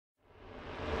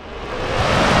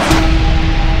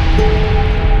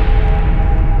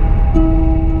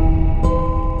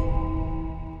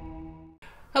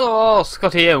y'all,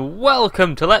 Scotty here, and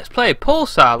welcome to Let's Play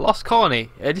Pulsar Lost Colony.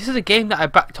 This is a game that I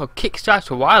backed on Kickstarter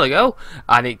a while ago,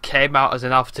 and it came out as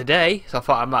an alpha today, so I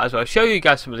thought I might as well show you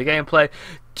guys some of the gameplay,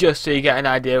 just so you get an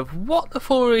idea of what the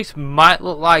full release might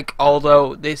look like,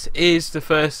 although this is the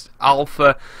first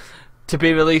alpha to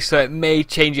be released, so it may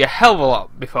change a hell of a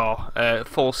lot before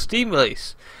full Steam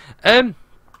release. It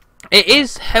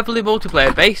is heavily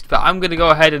multiplayer based, but I'm going to go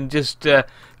ahead and just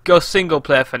go single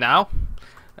player for now.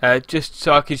 Just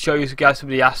so I can show you guys some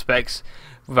of the aspects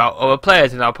without other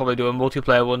players, and I'll probably do a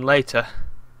multiplayer one later.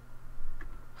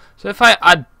 So if I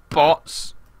add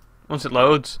bots, once it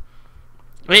loads,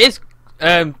 it is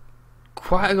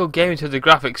quite a good game into the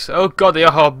graphics. Oh god, they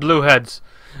are blue heads.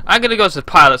 I'm going to go to the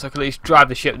pilot so I can at least drive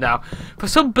the ship now. For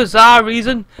some bizarre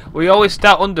reason, we always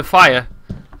start under fire.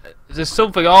 There's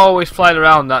something always flying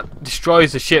around that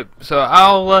destroys the ship, so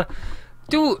I'll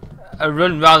do a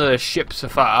run round of the ship so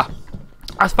far.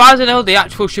 As far as I know, the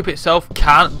actual ship itself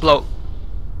can't blow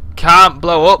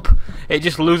up. It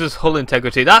just loses hull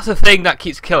integrity. That's the thing that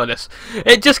keeps killing us.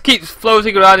 It just keeps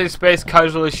floating around in space,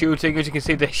 casually shooting. As you can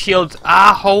see, the shields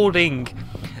are holding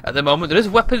at the moment. There is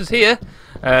weapons here,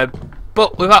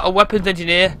 but without a weapons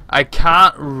engineer, I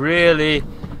can't really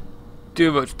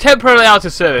do much. Temporarily out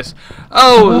of service.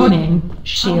 Oh! Warning,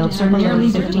 shields are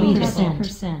nearly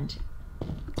 50%.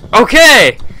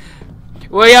 Okay!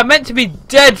 We are meant to be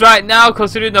dead right now,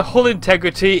 considering the hull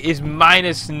integrity is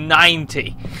minus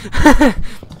 90.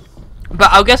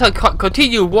 But I guess I'll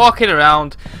continue walking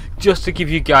around just to give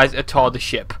you guys a tour of the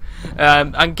ship.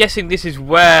 I'm guessing this is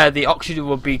where the oxygen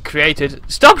will be created.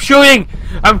 Stop shooting!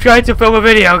 I'm trying to film a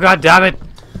video, god damn it!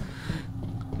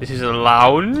 This is a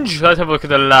lounge. Let's have a look at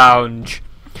the lounge.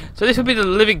 So this will be the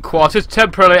living quarters,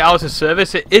 temporarily out of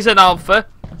service. It is an alpha,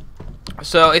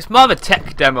 so it's more of a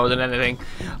tech demo than anything.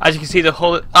 As you can see, the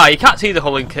hull... you can't see the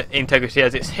hull integrity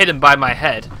as it's hidden by my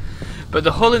head. But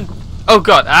the hull...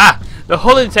 The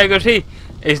hull integrity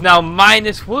is now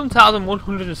minus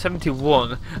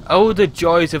 1,171. Oh, the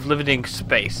joys of living in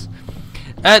space.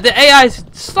 The AI is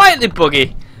slightly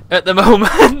buggy at the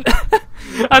moment.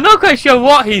 I'm not quite sure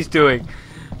what he's doing.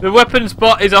 The weapons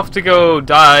bot is off to go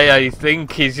die, I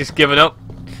think. He's just given up.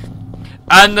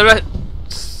 And the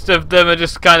rest of them are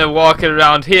just kind of walking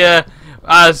around here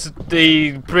as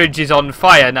the bridge is on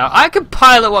fire. Now, I can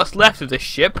pilot what's left of the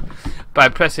ship by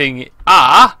pressing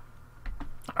R,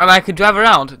 and I can drive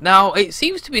around. Now, it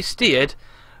seems to be steered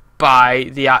by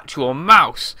the actual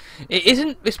mouse. It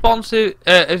isn't responsive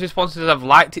as responsive as I've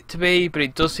liked it to be, but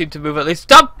it does seem to move at least...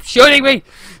 Stop shooting me!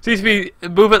 Seems to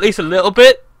move at least a little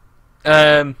bit.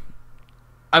 I'm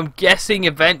guessing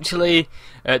eventually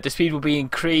the speed will be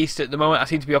increased. At the moment I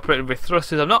seem to be operating with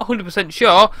thrusters. I'm not 100%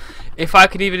 sure if I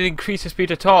could even increase the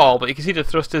speed at all, but you can see the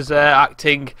thrusters there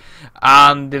acting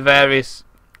and the various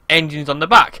engines on the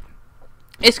back.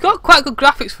 It's got quite good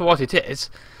graphics for what it is,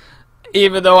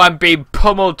 even though I'm being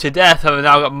pummeled to death. I've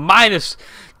now got minus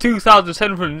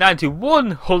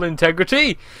 2,791 hull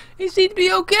integrity. It seems to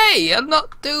be okay and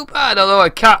not too bad, although I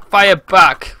can't fire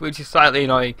back, which is slightly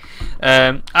annoying.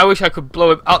 I wish I could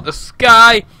blow him out the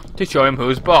sky to show him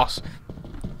who's boss.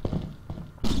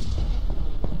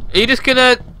 Are you just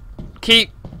gonna keep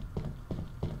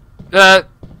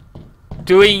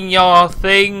doing your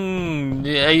thing?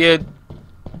 Are you...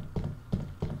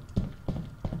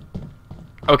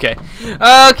 Okay.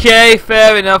 Okay,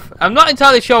 fair enough. I'm not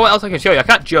entirely sure what else I can show you. I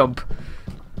can't jump.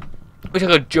 Wish I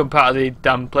could jump out of the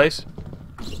damn place.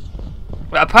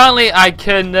 But apparently I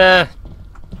can...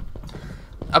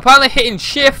 apparently hitting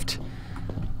shift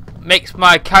makes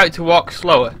my character walk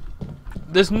slower.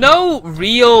 There's no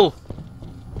real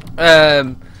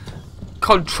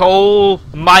control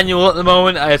manual at the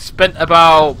moment. I spent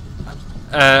about...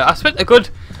 I spent a good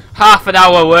half an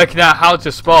hour working out how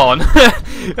to spawn.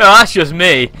 Well, that's just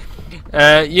me.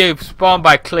 You spawn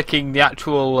by clicking the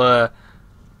actual...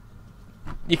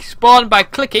 you spawn by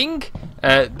clicking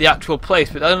the actual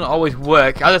place, but that doesn't always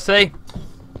work. As I say,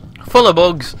 full of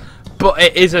bugs, but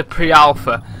it is a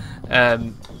pre-alpha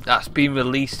that's been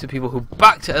released to people who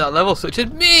backed it at that level, such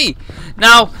as me.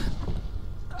 Now,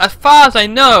 as far as I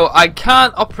know, I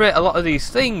can't operate a lot of these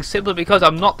things simply because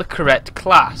I'm not the correct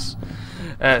class.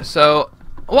 So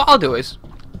what I'll do is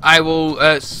I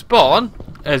will spawn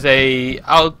as a...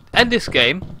 I'll end this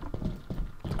game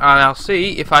and I'll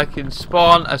see if I can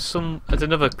spawn as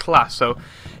another class. So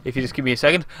if you just give me a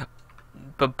second.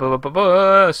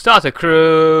 Start a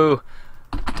crew.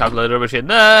 Tab load rubbish in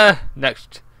there.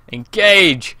 Next,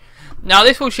 engage. Now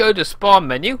this will show the spawn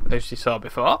menu as you saw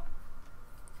before.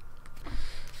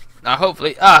 Now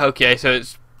hopefully... okay, so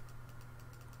it's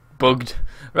bugged.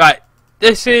 Right,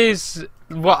 this is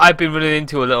what I've been running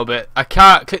into a little bit. I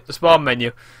can't click the spawn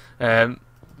menu, but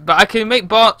I can make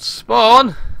bots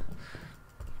spawn,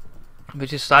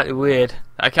 which is slightly weird.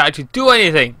 I can't actually do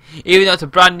anything, even though it's a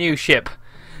brand new ship.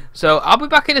 So I'll be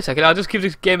back in a second. I'll just give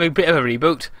this game a bit of a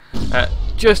reboot,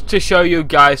 just to show you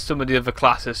guys some of the other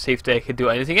classes, see if they can do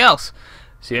anything else.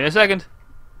 See you in a second.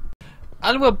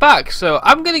 And we're back. So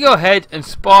I'm going to go ahead and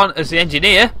spawn as the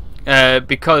engineer,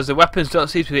 because the weapons don't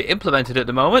seem to be implemented at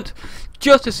the moment,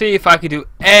 just to see if I can do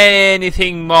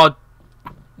anything more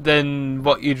than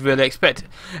what you'd really expect.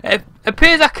 It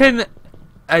appears I can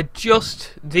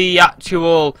adjust the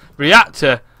actual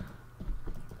reactor,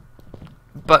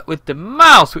 but with the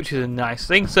mouse, which is a nice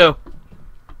thing. So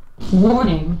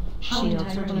Warning.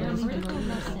 Shields are nearly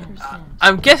 50%.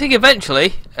 I'm guessing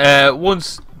eventually,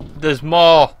 once there's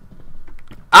more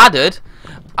added,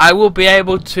 I will be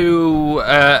able to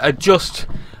adjust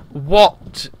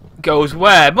what goes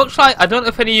where. Much like, I don't know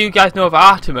if any of you guys know of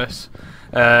Artemis.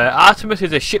 Artemis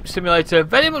is a ship simulator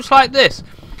very much like this,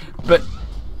 but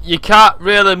you can't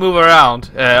really move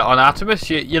around on Artemis.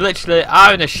 You literally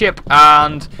are in a ship,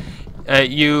 and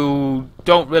you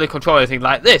don't really control anything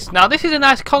like this. Now this is a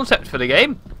nice concept for the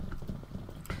game.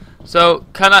 So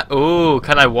can I? Oh,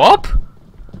 can I warp?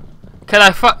 Can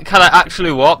I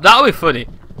actually warp? That'll be funny.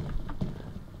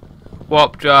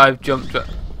 Warp drive, jump drive.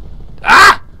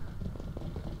 Ah!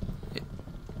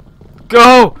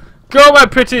 Go! Go, my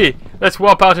pretty! Let's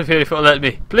warp out of here if it'll let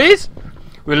me. Please?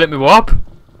 Will it let me warp?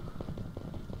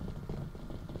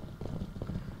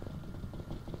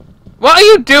 What are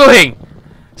you doing?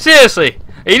 Seriously?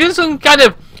 Are you doing some kind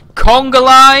of conga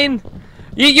line?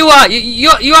 You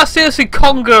are seriously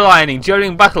conga lining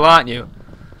during battle, aren't you?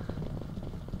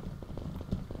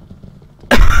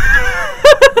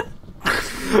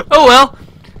 Oh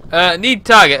well. Need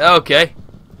target. Okay.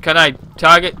 Can I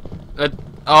target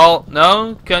all?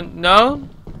 No. No.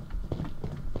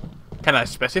 Can I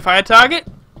specify a target?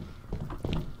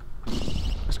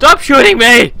 Stop shooting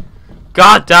me!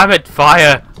 God damn it!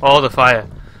 Fire! All the fire.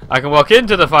 I can walk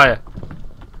into the fire.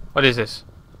 What is this?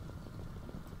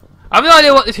 I have no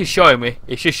idea what this is showing me.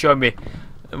 It's just showing me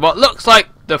what looks like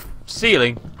the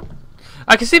ceiling.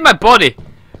 I can see my body,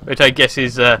 which I guess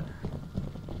is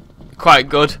quite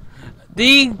good.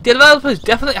 The developers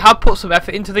definitely have put some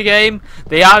effort into the game.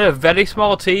 They are a very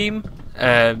small team.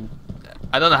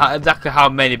 I don't know exactly how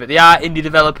many, but they are indie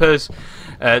developers.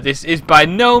 This is by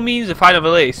no means a final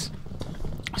release,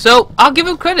 so I'll give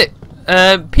them credit.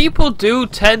 People do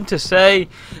tend to say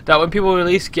that when people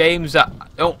release games that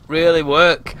don't really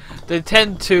work, they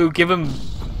tend to give them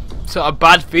sort of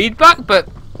bad feedback, but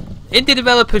indie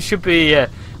developers should be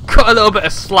cut a little bit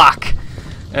of slack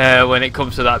when it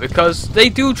comes to that, because they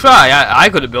do try. I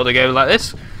couldn't build a game like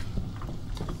this,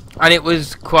 and it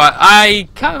was quite... I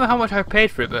can't remember how much I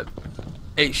paid for it, but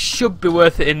it should be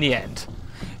worth it in the end,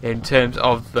 in terms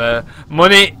of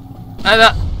money.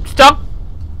 And stop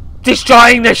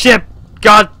destroying the ship!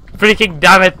 God freaking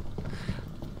damn it!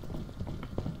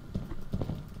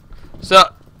 So,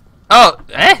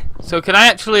 so can I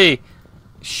actually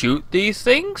shoot these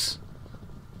things?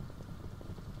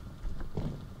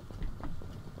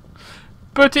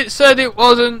 But it said it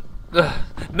wasn't.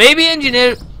 Maybe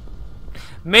engineering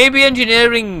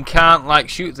can't like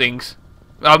shoot things.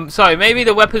 Sorry, maybe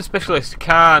the weapons specialist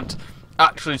can't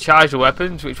actually charge the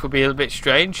weapons, which would be a bit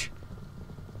strange.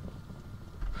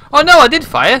 Oh no, I did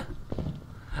fire.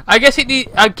 I guess it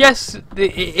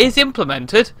is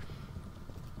implemented,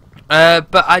 but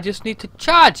I just need to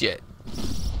charge it.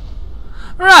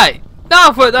 Right, now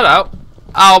I've worked that out,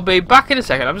 I'll be back in a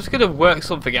second. I'm just going to work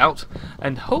something out,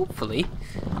 and hopefully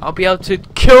I'll be able to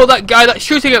kill that guy that's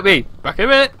shooting at me. Back in a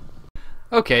minute.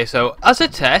 Okay, so as a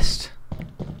test,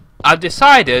 I've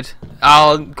decided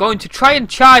I'm going to try and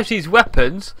charge these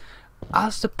weapons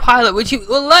as the pilot, which it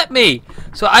will let me,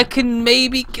 so I can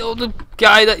maybe kill the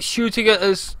guy that's shooting at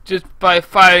us just by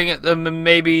firing at them, and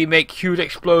maybe make huge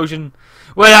explosion.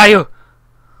 Where are you?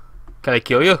 Can I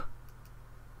kill you?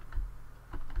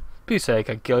 Please say I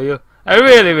can kill you. I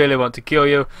really, really want to kill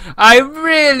you. I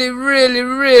really, really,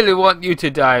 really want you to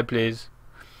die, please.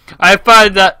 I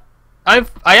find that I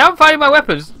am firing my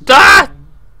weapons. Ah!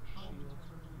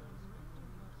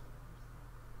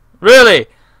 Really?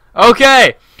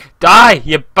 Okay. Die,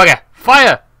 you bugger!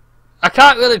 Fire! I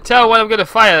can't really tell when I'm going to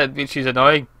fire, which is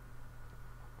annoying.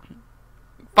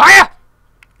 Fire!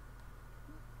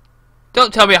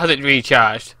 Don't tell me it hasn't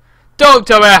recharged. Don't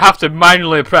tell me I have to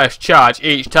manually press charge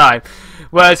each time,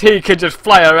 whereas he can just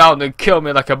fly around and kill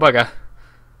me like a bugger.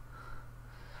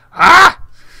 Ah!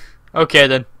 Okay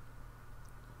then.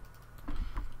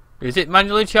 Is it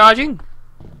manually charging?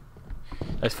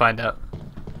 Let's find out.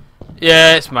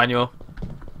 Yeah, it's manual.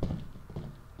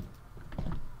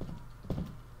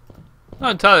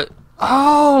 Not entirely.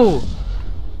 Oh!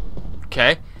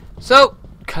 Okay. So,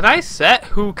 can I set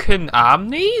who can arm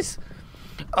these?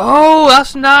 Oh,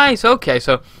 that's nice. Okay,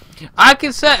 so I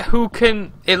can set who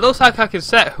can. It looks like I can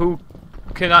set who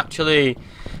can actually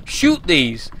shoot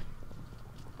these.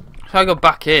 So I go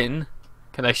back in.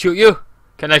 Can I shoot you?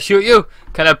 Can I shoot you?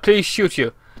 Can I please shoot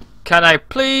you? Can I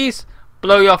please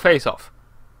blow your face off?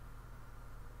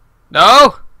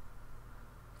 No?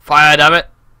 Fire, damn it.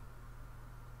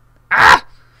 Ah!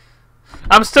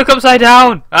 I'm stuck upside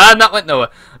down. And that went nowhere.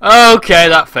 Okay,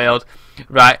 that failed.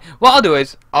 Right, what I'll do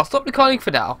is, I'll stop recording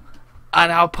for now.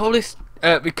 And I'll probably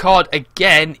record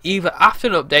again either after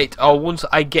an update or once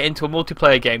I get into a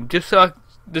multiplayer game. Just so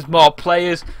there's more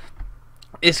players.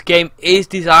 This game is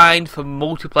designed for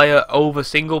multiplayer over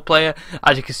single player,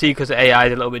 as you can see, because the AI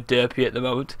is a little bit derpy at the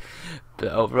moment. But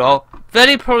overall,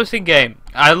 very promising game.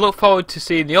 I look forward to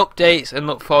seeing the updates and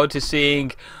look forward to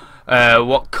seeing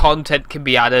what content can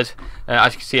be added.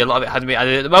 As you can see, a lot of it hasn't been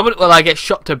added at the moment. Well, I get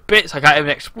shot to bits, I can't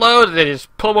even explode, and they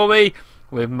just pummel me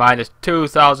with minus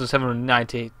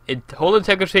 2,790 in hull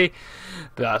integrity.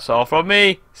 But that's all from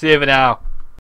me. See you for now.